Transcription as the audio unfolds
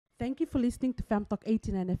Thank you for listening to FemTalk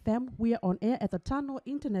 89 FM. We are on air at the Tano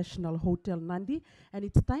International Hotel Nadi, and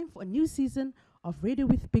it's time for a new season of Radio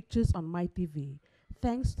with Pictures on MyTV.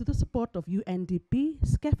 Thanks to the support of UNDP,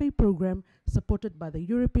 SCAFE program supported by the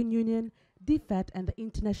European Union, DFAT, and the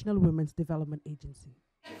International Women's Development Agency.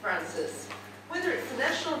 Thank you, Francis. Whether it's the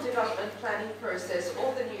National Development Planning process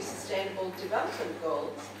or the new Sustainable Development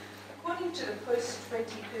Goals, according to the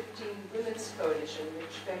post-2015 Women's Coalition,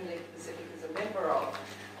 which Femlink Pacific is a member of,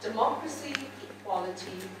 democracy,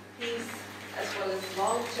 equality, peace, as well as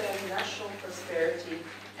long-term national prosperity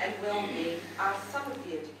and well-being are some of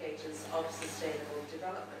the indicators of sustainable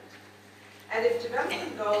development. And if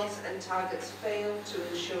development goals and targets fail to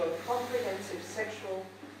ensure comprehensive sexual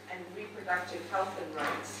and reproductive health and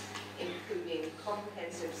rights, including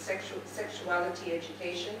comprehensive sexuality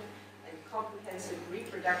education and comprehensive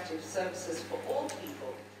reproductive services for all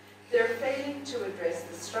people, they're failing to address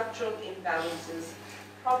the structural imbalances,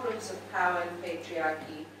 problems of power and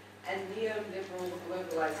patriarchy, and neoliberal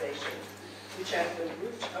globalization, which are at the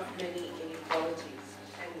root of many inequalities,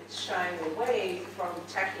 and shying away from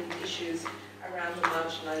tackling issues around the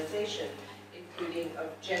marginalization, including of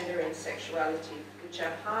gender and sexuality, which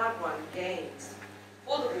are hard-won gains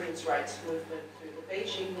for the women's rights movement through the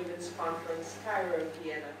Beijing Women's Conference, Cairo,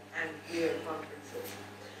 Vienna, and Rio conferences.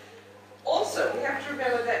 Also, we have to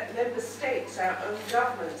remember that member states, our own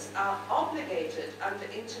governments, are obligated under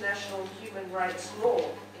international human rights law,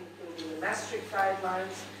 including the Maastricht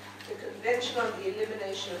Guidelines, the Convention on the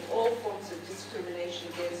Elimination of All Forms of Discrimination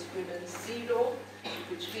Against Women, CEDAW,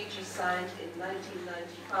 which Fiji signed in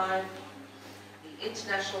 1995, the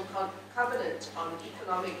International Covenant on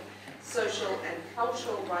Economic, Social and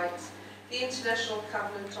Cultural Rights, the International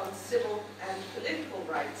Covenant on Civil and Political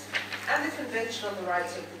Rights, and the Convention on the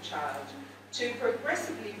Rights of the Child, to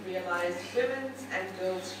progressively realize women's and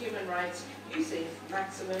girls' human rights using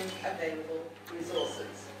maximum available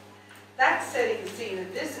resources. That's setting the scene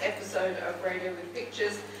in this episode of Radio with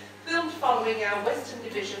Pictures, filmed following our Western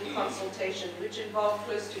Division consultation, which involved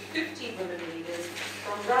close to 50 women leaders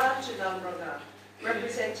from Ra to Nanronga,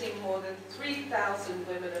 representing more than 3,000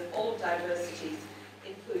 women of all diversities,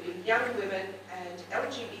 including young women and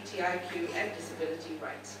LGBTIQ and disability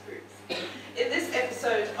rights groups. In this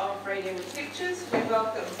episode of Radio with Pictures, we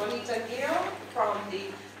welcome Bonita Neo from the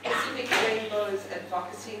Pacific Rainbows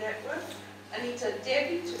Advocacy Network, Anita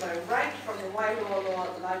Devi to my right from the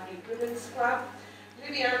Wailoalo Lively Women's Club,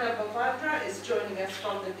 Liliana Bavandra is joining us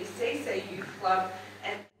from the Bisese Youth Club,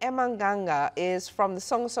 and Emanganga is from the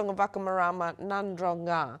Song of Wakamarama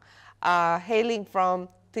Nandronga, hailing from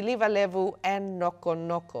Tiliva Levu and Noko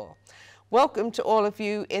Noko. Welcome to all of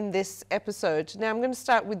you in this episode. Now I'm going to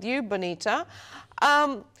start with you, Bonita.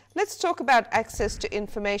 Let's talk about access to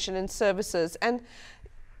information and services. And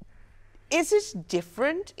is it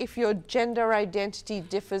different if your gender identity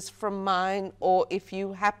differs from mine, or if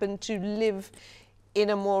you happen to live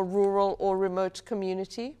in a more rural or remote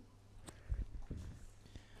community?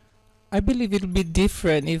 I believe it'll be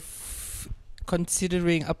different if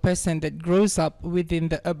considering a person that grows up within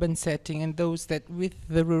the urban setting and those that with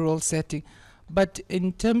the rural setting. But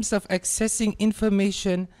in terms of accessing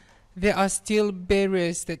information, there are still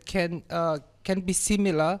barriers that can be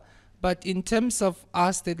similar. But in terms of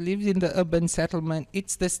us that live in the urban settlement,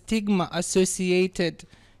 it's the stigma associated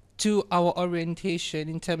to our orientation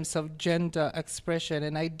in terms of gender expression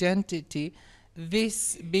and identity.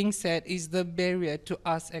 This being said is the barrier to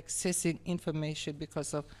us accessing information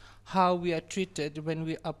because of how we are treated when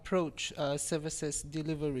we approach services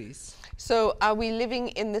deliveries. So are we living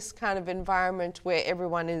in this kind of environment where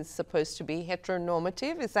everyone is supposed to be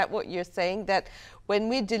heteronormative? Is that what you're saying? That when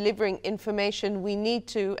we're delivering information, we need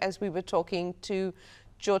to, as we were talking to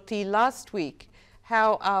Jyoti last week,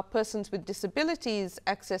 how are persons with disabilities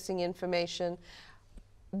accessing information?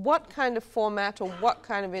 What kind of format or what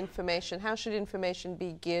kind of information, how should information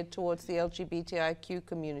be geared towards the LGBTIQ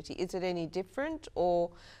community? Is it any different,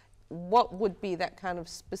 or what would be that kind of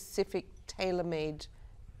specific tailor-made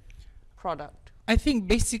product? I think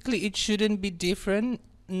basically it shouldn't be different.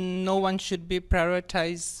 No one should be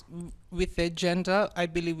prioritized with their gender. I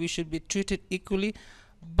believe we should be treated equally.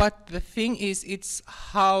 But the thing is, it's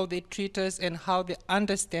how they treat us and how they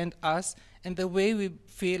understand us and the way we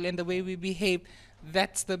feel and the way we behave.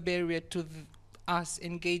 That's the barrier to us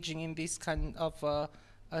engaging in this kind of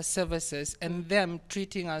services, and them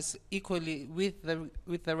treating us equally with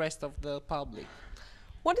the rest of the public.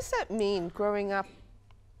 What does that mean, growing up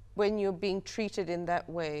when you're being treated in that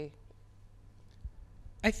way?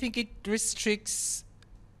 I think it restricts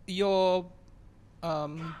your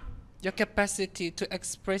capacity to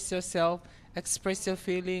express yourself, express your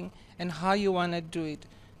feeling, and how you want to do it.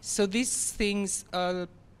 So these things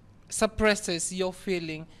suppresses your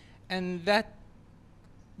feeling, and that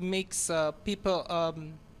makes people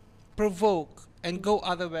provoke and go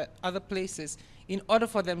other places in order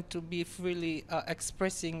for them to be freely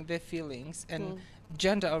expressing their feelings and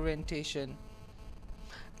gender orientation.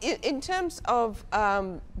 In terms of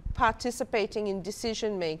participating in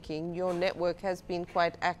decision making, your network has been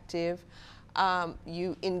quite active.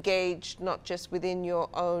 You engaged not just within your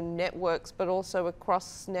own networks, but also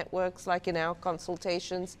across networks, like in our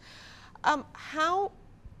consultations.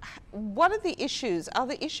 What are the issues? Are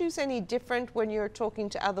the issues any different when you're talking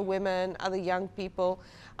to other women, other young people?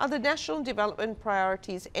 Are the national development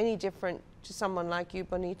priorities any different to someone like you,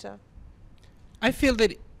 Bonita? I feel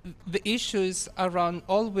that the issues around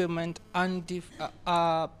all women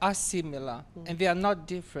are similar, and they are not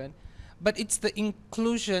different. But it's the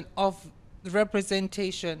inclusion of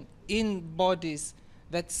representation in bodies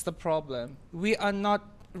that's the problem. We are not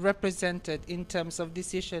represented in terms of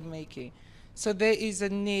decision making. So there is a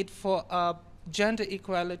need for gender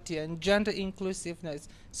equality and gender inclusiveness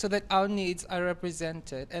so that our needs are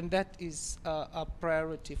represented, and that is a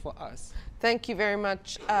priority for us. Thank you very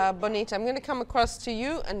much, Bonita. I'm going to come across to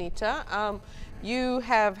you, Anita. You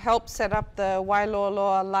have helped set up the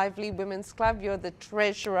Wailoaloa Lively Women's Club. You're the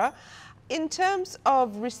treasurer. In terms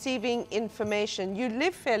of receiving information, you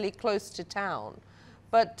live fairly close to town,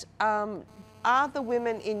 but are the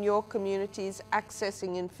women in your communities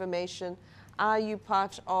accessing information? Are you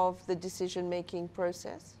part of the decision-making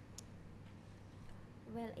process?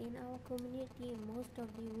 Well, in our community, most of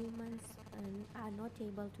the women are not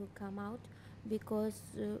able to come out because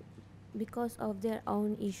of their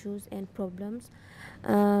own issues and problems.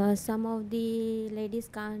 Some of the ladies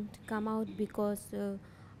can't come out because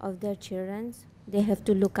of their children. They have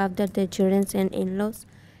to look after their children and in-laws,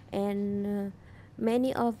 and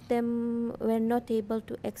many of them were not able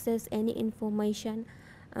to access any information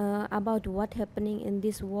about what's happening in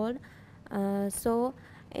this world. So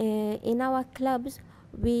in our clubs,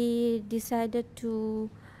 we decided to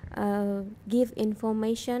give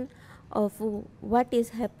information of what is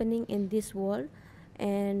happening in this world,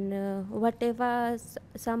 and whatever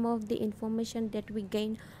some of the information that we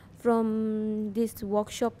gain from this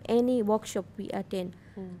workshop, any workshop we attend.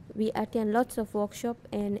 We attend lots of workshops,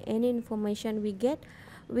 and any information we get,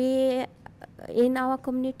 in our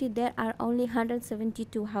community there are only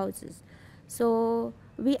 172 houses, so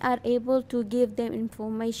we are able to give them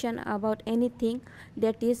information about anything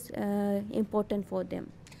that is important for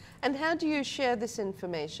them. And how do you share this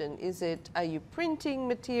information? Are you printing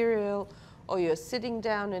material, or you're sitting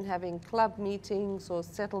down and having club meetings or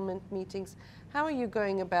settlement meetings? How are you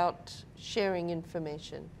going about sharing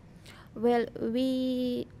information? Well,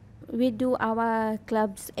 we do our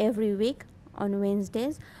clubs every week on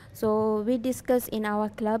Wednesdays, so we discuss in our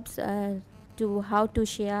clubs to how to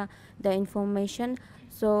share the information.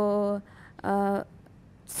 So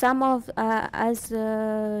some of us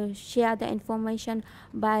share the information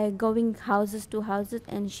by going houses to houses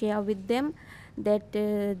and share with them that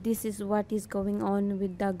this is what is going on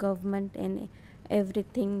with the government and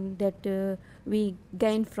everything that we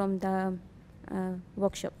gain from the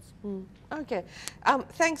workshops. Okay,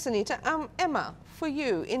 thanks, Anita. Emma, for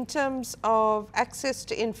you, in terms of access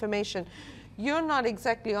to information, you're not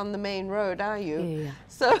exactly on the main road, are you? Yeah.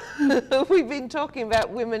 So we've been talking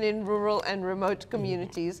about women in rural and remote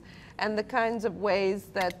communities and the kinds of ways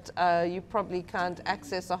that you probably can't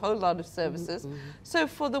access a whole lot of services. So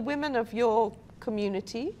for the women of your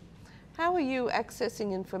community, how are you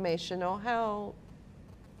accessing information, or how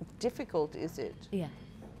difficult is it? Yeah.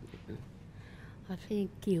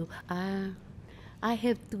 Thank you. I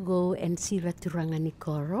have to go and see Laturangan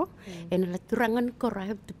Koro, and Laturangan Koro, I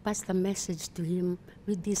have to pass the message to him.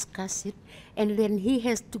 We discuss it, and then he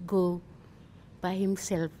has to go by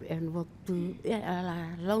himself and walk to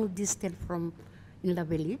a long distance from in the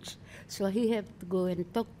village. So he have to go and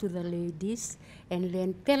talk to the ladies, and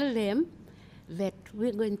then tell them that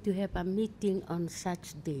we're going to have a meeting on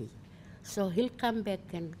such day. So he'll come back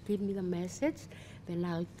and give me the message. Then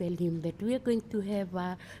I'll tell him that we are going to have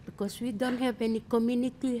because we don't have any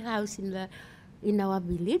community house in our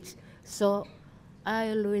village. So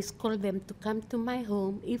I always call them to come to my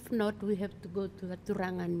home. If not, we have to go to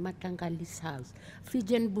Turangan Matangali's house,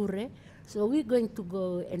 Fijan Bure. So we're going to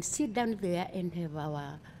go and sit down there and have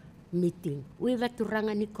our meeting with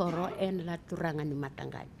Turangan Koro and Turangan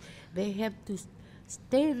Matangali. They have to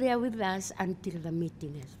stay there with us until the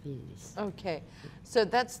meeting is finished. Okay, so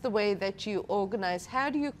that's the way that you organize. How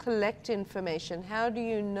do you collect information? How do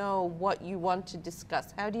you know what you want to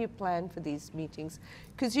discuss? How do you plan for these meetings?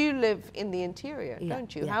 Because you live in the interior, Yeah,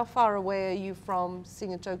 don't you? yeah. How far away are you from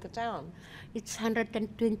Singatoka town? It's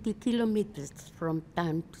 120 kilometers from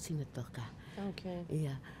town to Singatoka. Okay.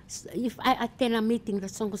 Yeah. So if I attend a meeting, the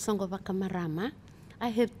Songo Wakamarama, I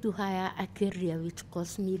have to hire a carrier which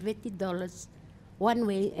costs me $20 one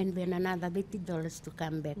way and then another $20 to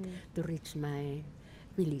come back to reach my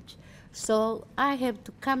village. So I have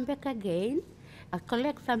to come back again. I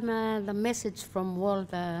collect the message from all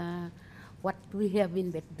the what we have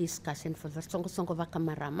in that discussion for the Songo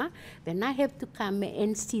Wakamarama. Then I have to come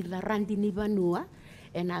and see the Randini Vanua,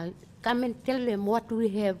 and I'll come and tell them what we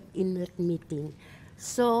have in that meeting.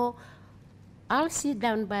 So I'll sit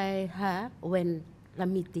down by her when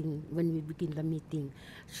we begin the meeting.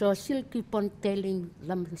 So she'll keep on telling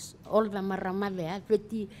them, all the marama there,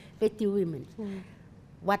 30 women,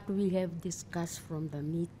 what we have discussed from the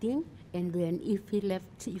meeting, and then if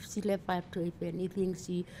she left out if anything,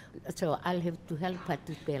 so I'll have to help her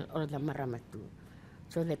to tell all the marama too,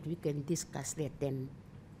 so that we can discuss that and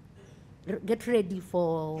get ready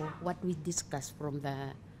for what we discussed from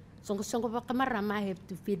the Songo Wakamarama. I have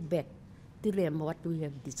to feedback to them what we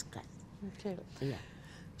have discussed. Okay. Yeah.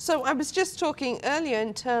 So I was just talking earlier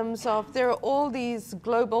in terms of there are all these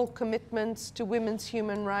global commitments to women's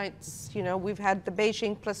human rights. You know, we've had the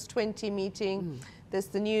Beijing Plus 20 meeting. There's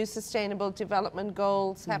the new Sustainable Development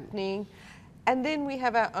Goals happening. And then we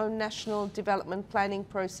have our own national development planning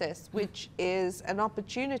process, which is an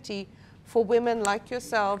opportunity for women like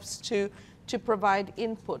yourselves to provide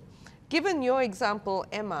input. Given your example,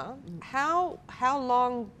 Emma, how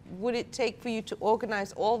long would it take for you to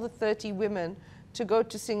organize all the 30 women to go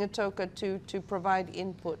to Singatoka to provide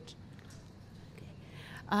input?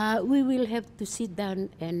 We will have to sit down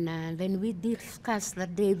and then we discuss the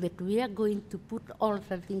day that we are going to put all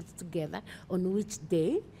the things together, on which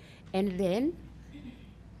day, and then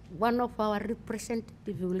one of our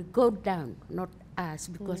representatives will go down, not us,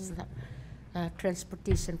 because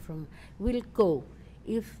transportation will go.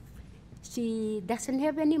 If she doesn't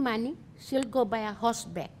have any money, she'll go by a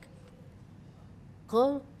horseback.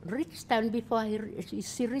 Go reach town before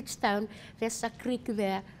she reaches town. There's a creek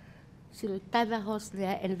there. She'll tie the horse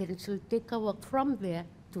there, and then she'll take a walk from there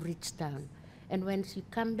to reach town. And when she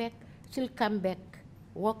come back, she'll come back,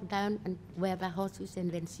 walk down and where the horse is,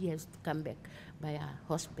 and then she has to come back by a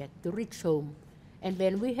horseback to reach home. And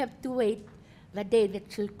then we have to wait the day that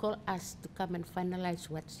she'll call us to come and finalize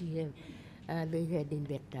what they had in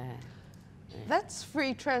that. That's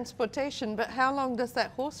free transportation, but how long does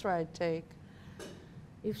that horse ride take?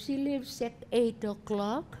 If she leaves at 8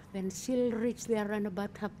 o'clock, then she'll reach there around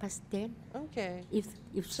about 10:30. Okay. If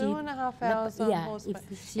 2.5 hours on horseback.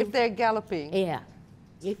 If If they're galloping. Yeah.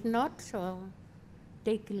 If not, so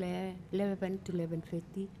take 11 to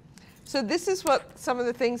 11:30. So this is what some of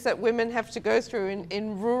the things that women have to go through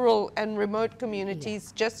in rural and remote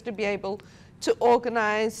communities, just to be able to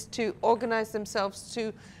organize themselves,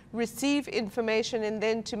 to receive information, and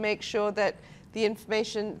then to make sure that the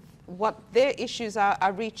information, what their issues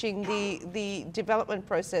are reaching the development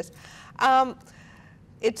process.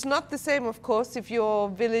 It's not the same, of course, if your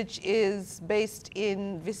village is based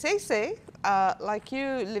in Visese, like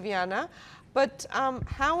you, Liviana, but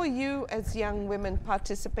how are you as young women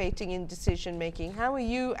participating in decision making? How are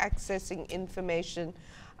you accessing information?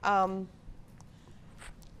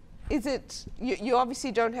 Is it, you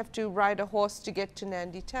obviously don't have to ride a horse to get to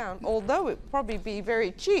Nadi town, although it would probably be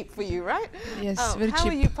very cheap for you, right? Yes, very how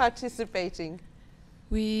cheap. are you participating?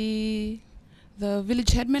 The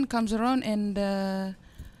village headman comes around and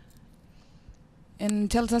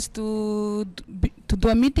tells us to do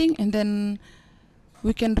a meeting, and then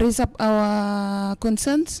we can raise up our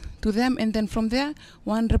concerns to them, and then from there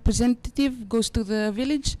one representative goes to the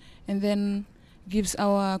village and then gives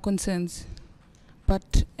our concerns.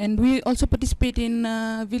 And we also participate in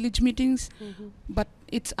village meetings, but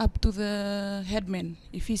it's up to the headman.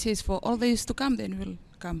 If he says for all the youth to come, then we'll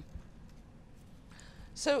come.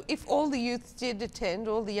 So if all the youth did attend,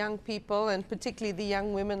 all the young people, and particularly the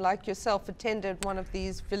young women like yourself attended one of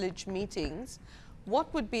these village meetings,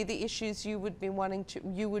 what would be the issues you would be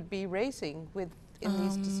raising in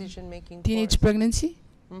these decision-making? Teenage pregnancy.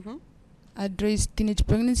 Mm-hmm. I'd raise teenage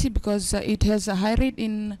pregnancy because it has a high rate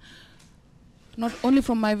in, not only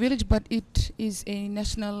from my village, but it is a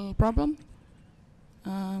national problem.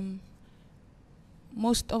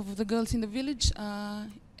 Most of the girls in the village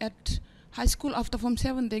at high school, after Form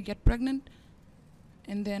 7, they get pregnant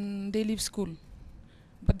and then they leave school.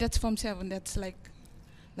 But that's Form 7, that's like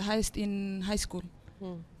the highest in high school.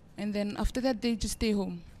 And then after that, they just stay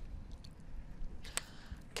home.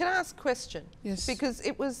 Can I ask a question? Yes. Because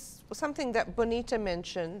it was something that Bonita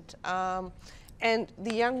mentioned, and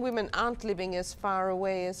the young women aren't living as far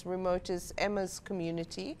away, as remote as Emma's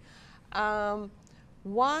community.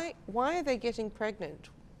 Why are they getting pregnant?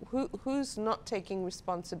 Who's not taking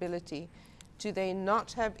responsibility? Do they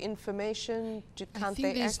not have information? I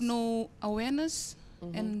think there's no awareness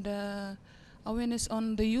and awareness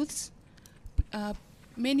on the youths.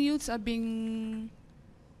 Many youths are being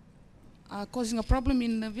causing a problem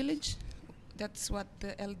in the village. That's what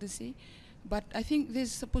the elders say. But I think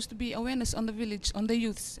there's supposed to be awareness on the village, on the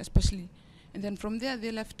youths especially. And then from there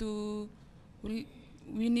they'll have to, we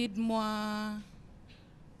need more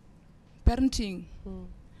parenting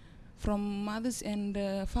from mothers and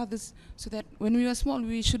fathers, so that when we are small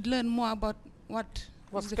we should learn more about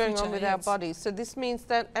what's going on with our bodies. So this means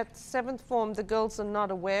that at 7th form the girls are not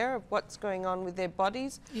aware of what's going on with their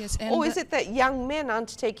bodies? Yes. And or is it that young men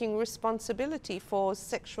aren't taking responsibility for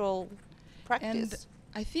sexual practice? And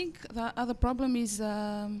I think the other problem is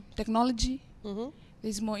technology.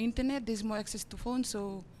 There's more internet, there's more access to phones,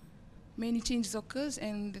 so many changes occurs,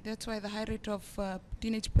 and that's why the high rate of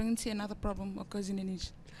teenage pregnancy and other problem occurs in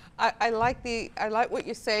Indonesia. I like what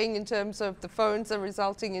you're saying in terms of the phones are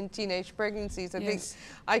resulting in teenage pregnancies. I think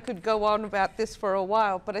I could go on about this for a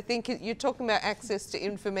while, but I think you're talking about access to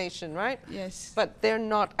information, right? Yes. But they're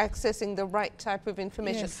not accessing the right type of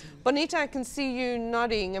information. Yes. Bonita, I can see you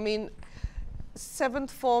nodding. I mean,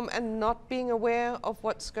 7th form and not being aware of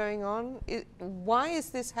what's going on. Why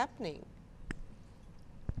is this happening?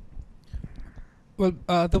 Well,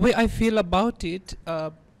 the way I feel about it,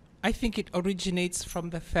 I think it originates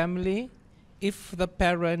from the family. If the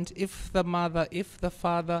parent, if the mother, if the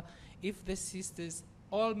father, if the sisters,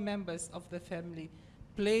 all members of the family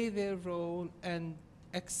play their role and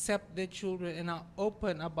accept their children and are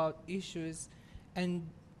open about issues and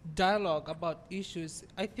dialogue about issues,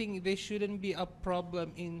 I think there shouldn't be a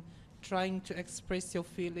problem in trying to express your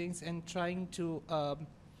feelings and trying to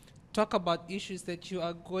talk about issues that you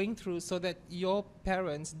are going through, so that your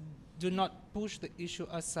parents do not push the issue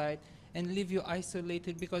aside and leave you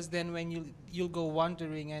isolated, because then when you'll go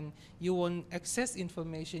wandering and you won't access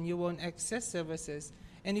information, you won't access services,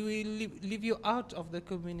 and it will leave you out of the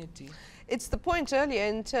community. It's the point earlier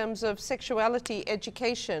in terms of sexuality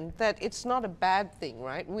education, that it's not a bad thing,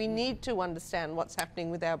 right? We need to understand what's happening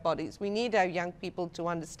with our bodies. We need our young people to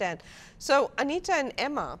understand. So Anita and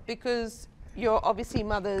Emma, because you're obviously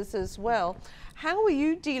mothers as well, how are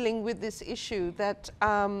you dealing with this issue that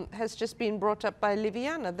has just been brought up by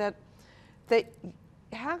Liviana?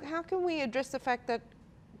 How can we address the fact that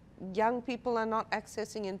young people are not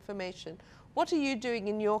accessing information? What are you doing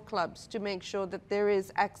in your clubs to make sure that there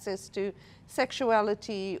is access to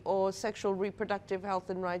sexuality or sexual reproductive health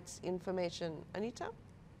and rights information? Anita?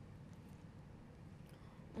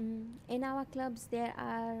 In our clubs, there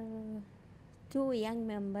are 2 young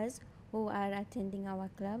members who are attending our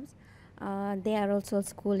clubs. They are also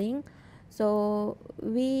schooling. So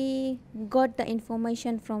we got the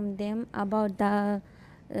information from them about the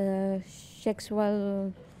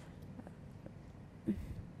sexual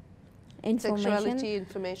Sexuality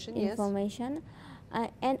information, yes.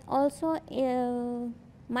 And also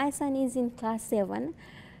my son is in class 7.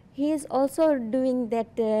 He is also doing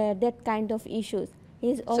that kind of issues.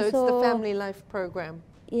 He's also, so it's the Family Life program.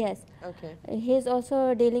 Yes. Okay. He's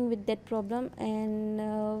also dealing with that problem,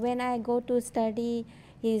 and when I go to study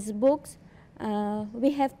his books,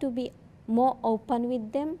 we have to be more open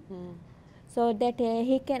with them, so that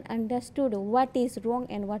he can understand what is wrong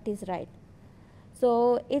and what is right.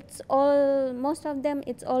 So it's all, most of them,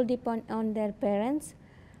 it's all depend on their parents,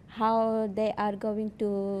 how they are going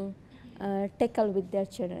to tackle with their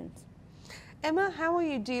children. Emma, how are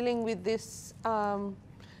you dealing with this?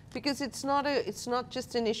 Because it's not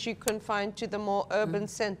just an issue confined to the more urban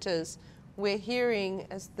centers. We're hearing,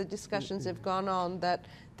 as the discussions have gone on, that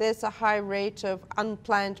there's a high rate of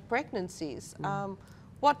unplanned pregnancies.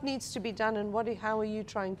 What needs to be done, and how are you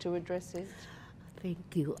trying to address it?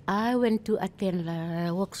 Thank you. I went to attend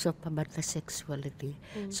a workshop about the sexuality.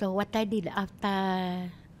 So what I did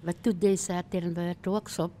after the 2 days I attended the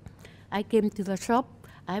workshop, I came to the shop,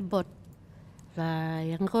 I bought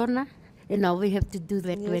the yangona. You know, we have to do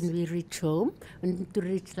that when we reach home, when to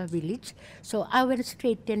reach the village. So I went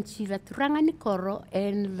straight and see the Turangan Koro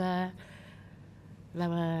and the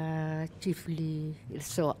chiefly.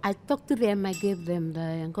 So I talked to them, I gave them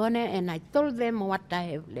the yangona, and I told them what I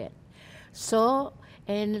have learned. So,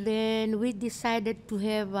 and then we decided to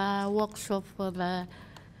have a workshop for the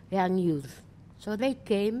young youth. So they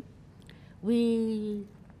came, we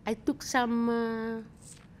I took some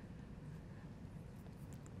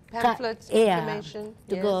Pamphlets, information.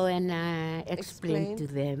 to yes. go and explain Explain. to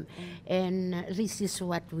them. And this is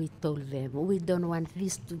what we told them. We don't want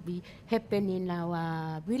this to be happen in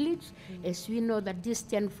our village, as we know the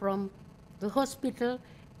distance from the hospital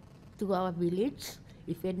to our village,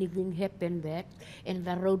 if anything happened there, and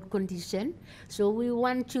the road condition. So we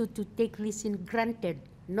want you to take this in granted,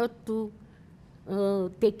 not to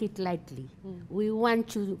take it lightly. We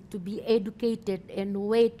want you to be educated and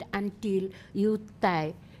wait until you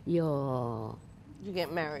die your You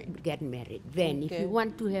get married. get married. Then if Okay. you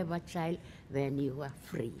want to have a child, then you are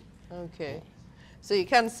free. Okay. So you're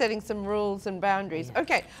kind of setting some rules and boundaries. Yeah.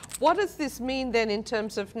 Okay. What does this mean then in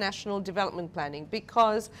terms of national development planning?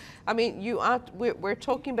 Because, I mean, we're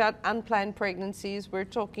talking about unplanned pregnancies. We're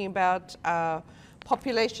talking about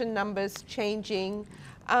population numbers changing.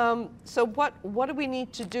 So what do we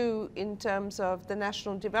need to do in terms of the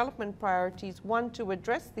national development priorities? One, to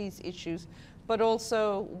address these issues, but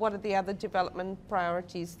also what are the other development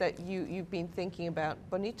priorities that you've been thinking about?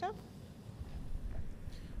 Bonita?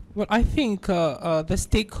 Well, I think the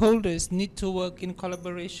stakeholders need to work in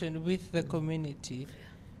collaboration with the community,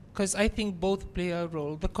 because I think both play a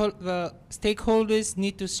role. The stakeholders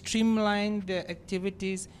need to streamline their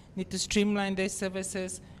activities, need to streamline their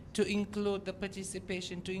services to include the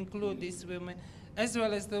participation, to include these women, as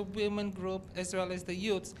well as the women group, as well as the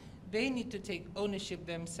youths. They need to take ownership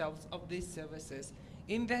themselves of these services.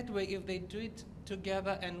 In that way, if they do it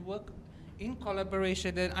together and work in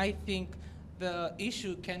collaboration, then I think the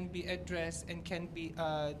issue can be addressed and can be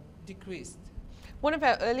decreased. One of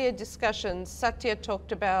our earlier discussions, Satya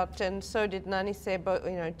talked about, and so did Nani Sebo,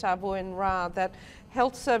 Tavo and Ra, that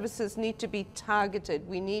health services need to be targeted.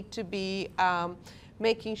 We need to be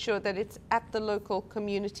making sure that it's at the local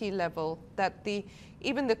community level, that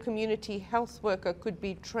even the community health worker could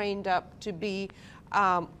be trained up to be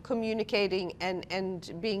communicating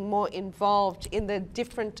and being more involved in the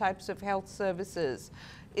different types of health services.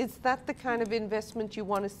 Is that the kind of investment you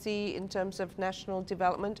want to see in terms of national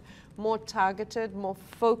development? More targeted, more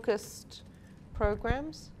focused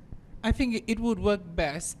programs? I think it would work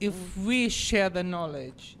best if we share the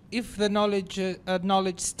knowledge. If the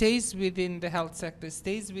knowledge stays within the health sector,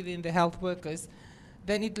 stays within the health workers,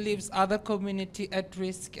 then it leaves other community at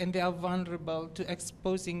risk and they are vulnerable to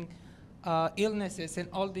exposing illnesses and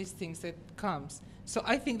all these things that comes. So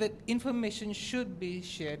I think that information should be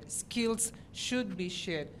shared, skills should be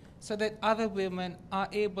shared, so that other women are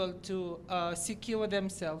able to secure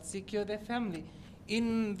themselves, secure their family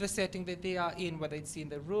in the setting that they are in, whether it's in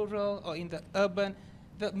the rural or in the urban.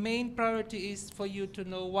 The main priority is for you to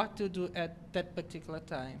know what to do at that particular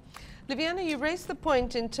time. Liviana, you raised the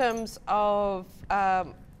point in terms of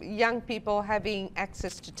young people having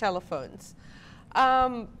access to telephones.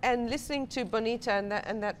 And listening to Bonita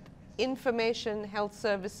and that information health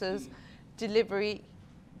services delivery,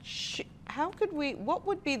 what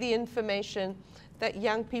would be the information that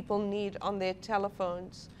young people need on their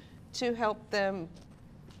telephones to help them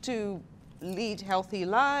to lead healthy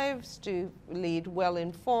lives, to lead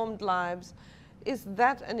well-informed lives? Is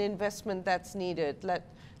that an investment that's needed?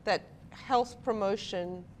 That health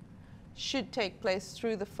promotion should take place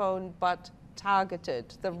through the phone, but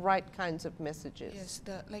targeted, the right kinds of messages. Yes,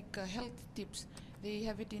 like health tips. They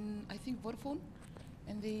have it in, I think, Vodafone,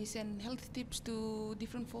 and they send health tips to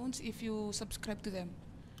different phones if you subscribe to them.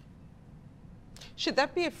 Should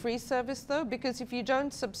that be a free service though? Because if you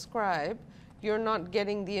don't subscribe, you're not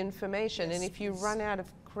getting the information, Yes, and if you yes. run out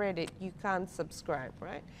of credit, you can't subscribe,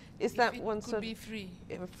 right? Is If that it one could sort be free.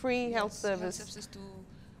 of a free health Yes, service? Health services to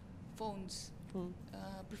phones, Hmm.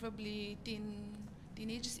 preferably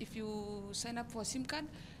teenagers. If you sign up for a SIM card,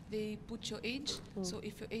 they put your age. So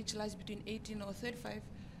if your age lies between 18 or 35,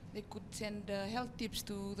 they could send health tips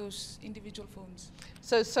to those individual phones.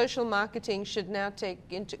 So social marketing should now take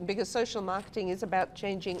into, because social marketing is about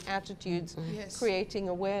changing attitudes, Yes. creating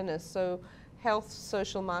awareness. So health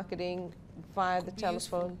social marketing via the Could be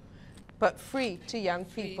telephone, but free to young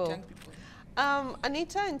Free people. young people.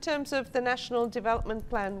 Anita, in terms of the National Development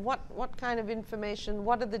Plan, what kind of information,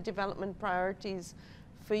 what are the development priorities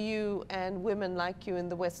for you and women like you in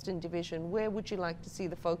the Western Division? Where would you like to see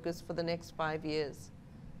the focus for the next 5 years?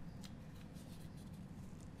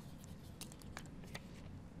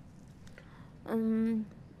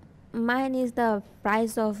 Mine is the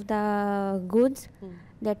price of the goods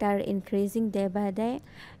that are increasing day by day,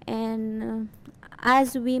 and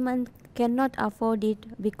as women cannot afford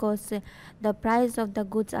it because the price of the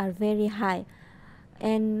goods are very high,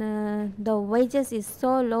 and the wages is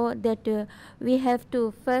so low that we have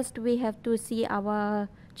to see our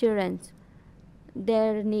children.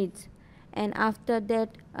 their needs. And after that,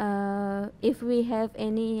 if we have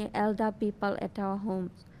any elder people at our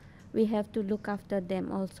homes, we have to look after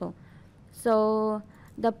them also. So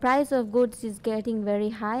the price of goods is getting very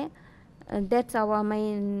high. That's our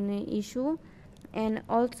main issue. And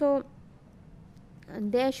also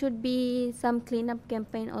there should be some cleanup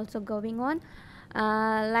campaign also going on.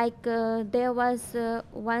 There was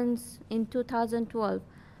once in 2012,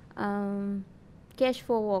 cash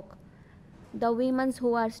for work. The women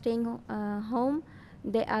who are staying home,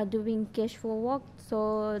 they are doing cash for work.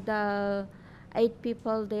 So the 8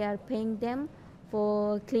 people, they are paying them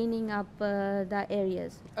for cleaning up the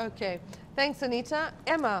areas. Okay, thanks Anita.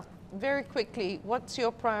 Emma, very quickly, what's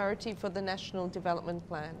your priority for the National Development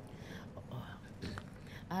Plan?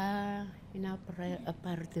 In our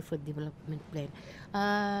priority for development plan,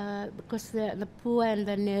 because the poor and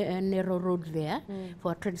the narrow road there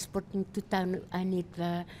for transporting to town, I need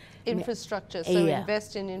the Infrastructure, so Yeah.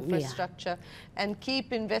 invest in infrastructure and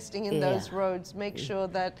keep investing in those roads. Make sure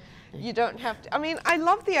that you don't have to. I mean, I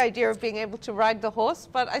love the idea of being able to ride the horse,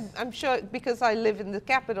 but I'm sure because I live in the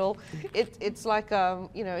capital, it's like,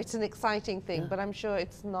 you know, it's an exciting thing, but I'm sure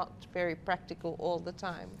it's not very practical all the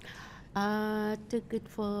time. Take it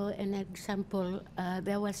for an example,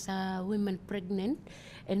 there was a woman pregnant,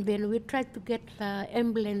 and when we tried to get the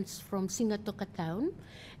ambulance from Singatoka town,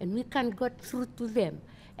 and we can't get through to them,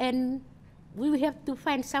 and we have to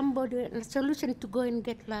find somebody, a solution to go and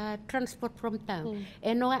get the transport from town.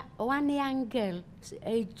 And one young girl,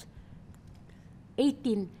 age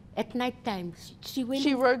 18, at night time, she went.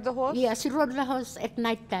 She rode the horse? Yeah, she rode the horse at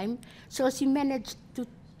night time, so she managed to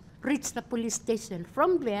reached the police station.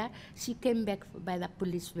 From there, she came back by the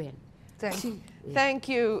police van. Thank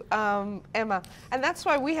you, Emma. And that's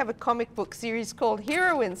why we have a comic book series called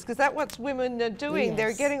Heroines, because that's what women are doing. Yes.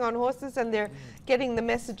 They're getting on horses and they're getting the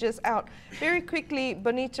messages out. Very quickly,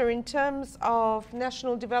 Bonita, in terms of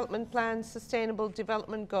National Development Plan, Sustainable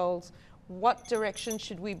Development Goals, what direction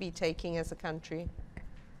should we be taking as a country?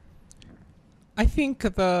 I think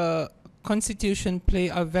the Constitution play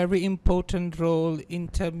a very important role in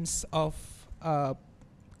terms of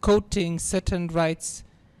quoting certain rights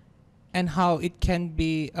and how it can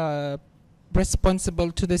be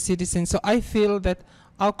responsible to the citizens. So I feel that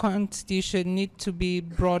our Constitution need to be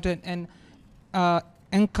broadened and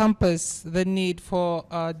encompass the need for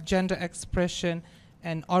gender expression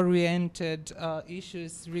and oriented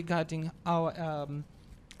issues regarding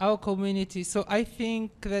our community. So I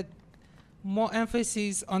think that more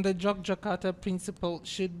emphasis on the Jogjakarta principle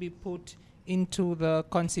should be put into the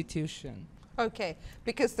Constitution. Okay,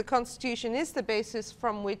 because the Constitution is the basis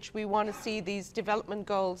from which we want to see these development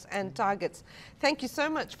goals and targets. Thank you so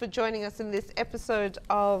much for joining us in this episode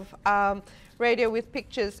of Radio with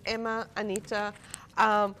Pictures, Emma, Anita,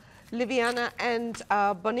 Liviana and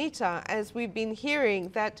Bonita, as we've been hearing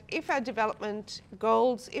that if our development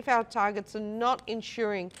goals, if our targets are not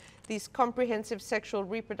ensuring these comprehensive sexual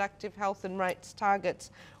reproductive health and rights targets,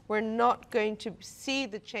 we're not going to see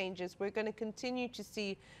the changes. We're going to continue to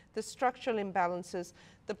see the structural imbalances,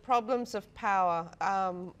 the problems of power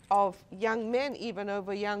of young men even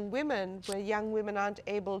over young women, where young women aren't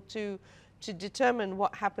able to determine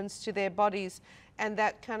what happens to their bodies. And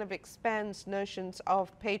that kind of expands notions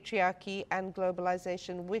of patriarchy and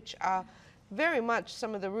globalization, which are very much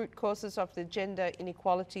some of the root causes of the gender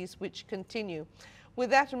inequalities which continue. With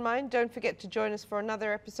that in mind, don't forget to join us for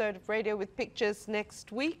another episode of Radio with Pictures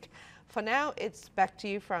next week. For now, it's back to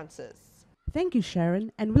you, Francis. Thank you,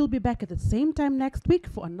 Sharon, and we'll be back at the same time next week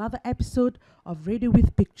for another episode of Radio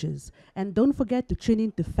with Pictures. And don't forget to tune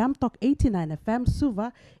in to Femtalk 89 FM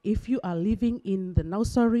Suva if you are living in the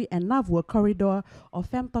Nausori and Navua corridor of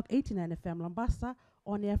Femtalk 89 FM Lambasa,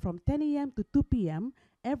 on air from 10 a.m. to 2 p.m.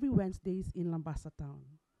 every Wednesdays in Lambasa town.